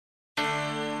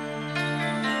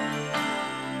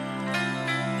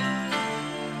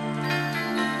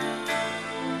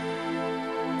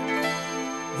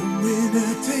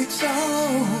So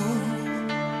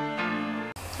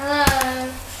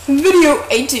Hello. Video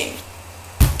 18.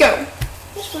 Go.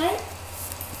 This way.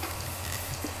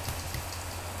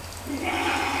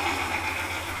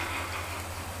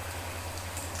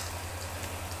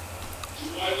 Do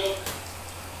I look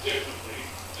differently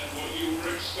than what you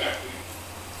were expecting?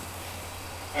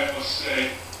 I must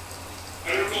say,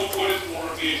 I don't know what is more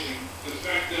amazing, the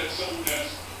fact that someone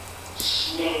as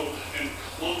slow and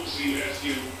clumsy as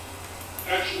you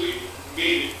actually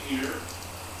made it here,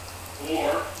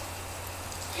 or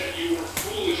that you were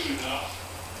foolish enough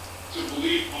to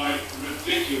believe my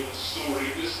ridiculous story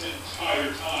this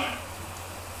entire time.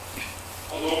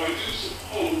 Although I do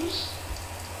suppose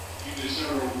you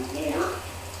deserve a reward,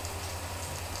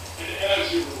 and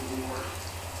as your reward,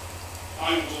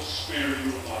 I will spare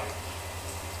your life.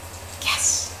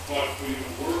 Yes. But for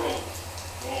your world,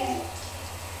 oh,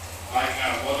 I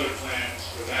have other plans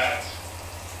for that.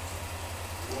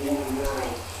 Your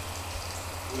world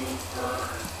will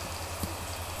burn,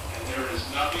 and there is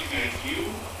nothing that you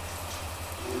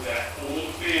or that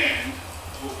old man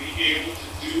will be able to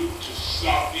do to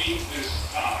stop me this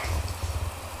time.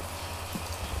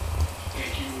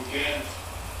 Thank you again.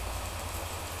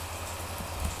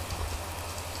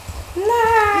 No.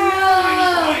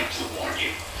 I tried to warn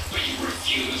you, but you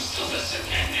refused to listen,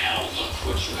 and now look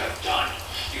what you have done.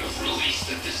 You have released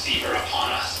the deceiver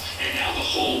upon us, and now the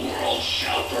whole world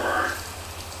shall burn.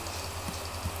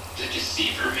 The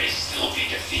deceiver may still be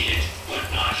defeated,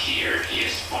 but not here. He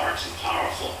is far too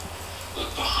powerful.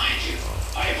 Look behind you.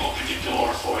 I have opened a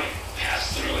door for you.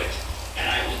 Pass through it, and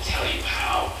I will tell you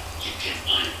how you can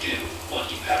undo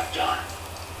what you have done.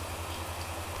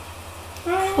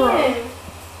 Right.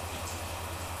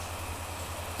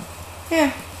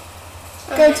 Yeah.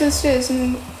 Go to the stairs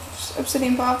and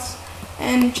obsidian paths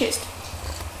and chest.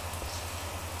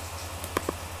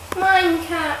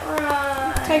 Minecart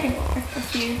ride. Take a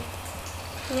few.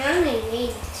 You only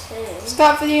need 2.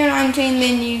 Start video 19,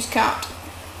 then use cart.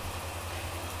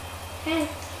 Okay.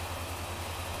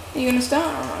 Are you gonna start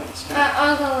or am I gonna start?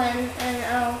 I'll go in and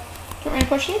I'll... Do you want me to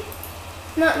push you?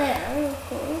 Not now, of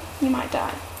course. You might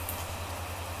die.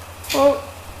 Well,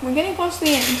 we're getting close to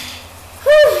the end.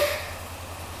 Whew.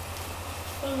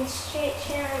 Being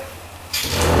stretched out.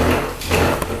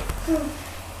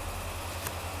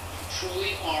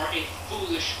 Truly are a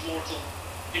foolish mortal.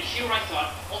 And here I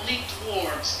thought only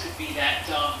dwarves could be that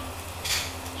dumb.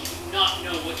 You do not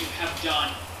know what you have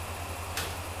done.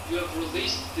 You have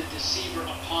released the deceiver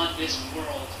upon this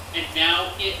world, and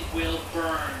now it will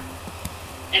burn.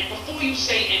 And before you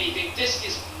say anything, this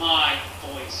is my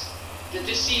voice. The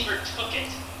deceiver took it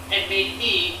and made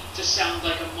me to sound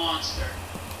like a monster.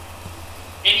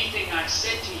 Anything I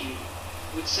said to you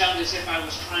would sound as if I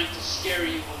was trying to scare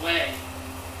you away.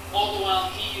 All the while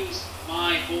he used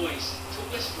my voice to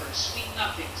whisper sweet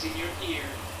nothings in your ear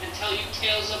and tell you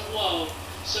tales of woe,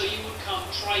 so you would come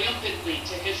triumphantly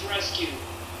to his rescue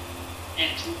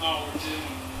and to our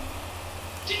doom.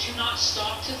 Did you not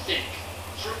stop to think,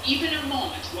 for even a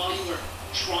moment while you were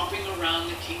tromping around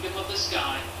the kingdom of the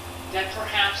sky, that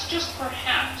perhaps, just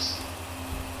perhaps,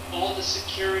 all the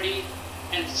security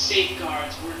and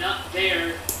safeguards were not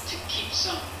there to keep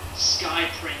some sky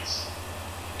prince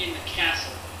in the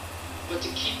castle, but to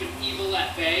keep an evil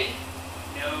at bay?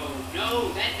 No,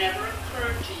 that never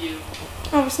occurred to you.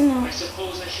 Obviously I not.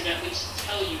 suppose I should at least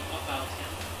tell you about him.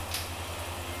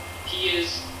 He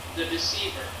is the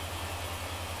deceiver.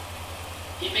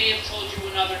 He may have told you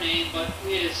another name, but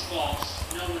it is false.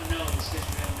 No one knows his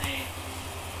real name.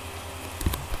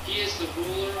 He is the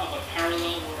ruler of a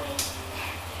parallel world,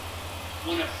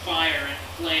 one of fire and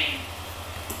flame,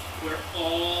 where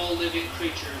all living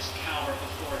creatures cower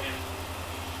before him.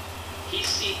 He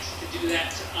seeks to do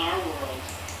that to our world,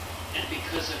 and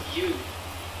because of you,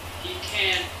 he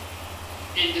can,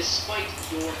 and despite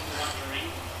your blundering,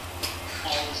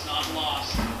 all is not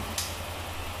lost.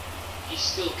 He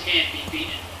still can be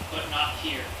beaten, but not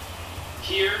here.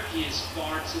 Here, he is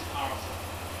far too powerful.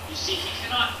 You see, he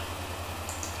cannot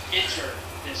enter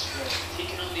this world. He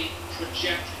can only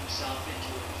project himself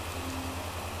into it.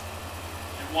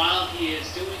 And while he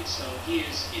is doing so, he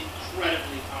is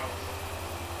incredibly powerful.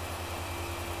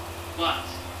 But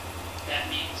that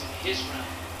means in his realm,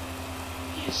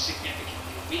 he is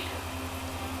significantly weaker.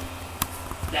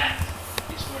 That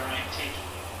is where I am taking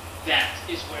you. That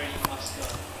is where you must go.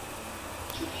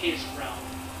 To his realm.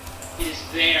 It is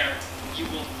there you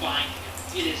will find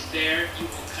him. It is there you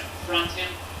will confront him,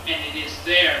 and it is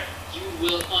there you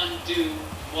will undo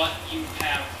what you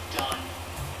have done.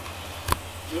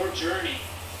 Your journey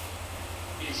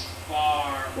is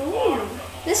far, far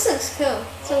from This looks cool.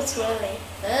 So swirly.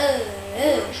 Your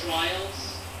Oh. trials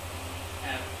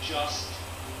have just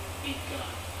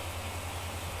begun.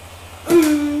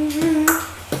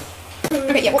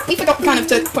 Okay, yeah, well, we forgot kind of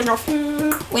to push her off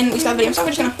when we started the video, so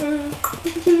we're just gonna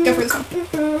go through this one.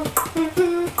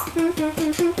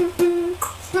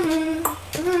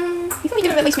 You probably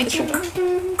could have at least made this shorter.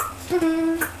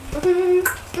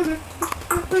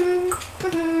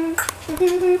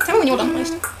 Tell me when you're done, at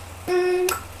least.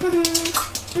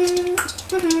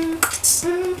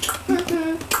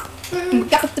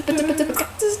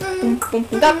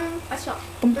 I stopped.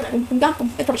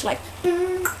 It's probably like.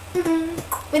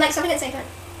 We like something at the same time.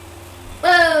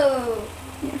 Whoa!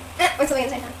 Yeah. We're something at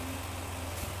the same time.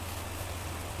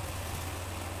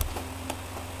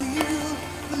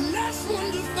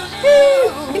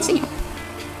 I can see you.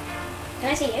 Can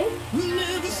I see you?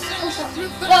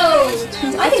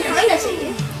 Whoa! I can kind of see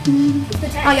you.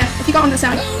 Oh yeah, if you got on the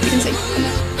side, you can see.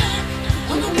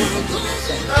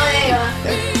 Oh, there you are.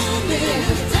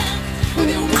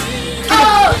 Oh!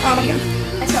 Oh, there you go.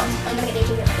 I stopped. I'm gonna get the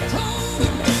achievement for this one.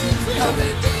 I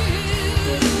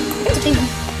think it's a kingdom.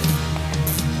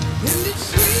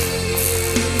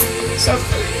 So,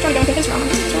 trying to go into his realm.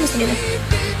 His realm is the middle.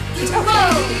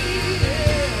 Oh!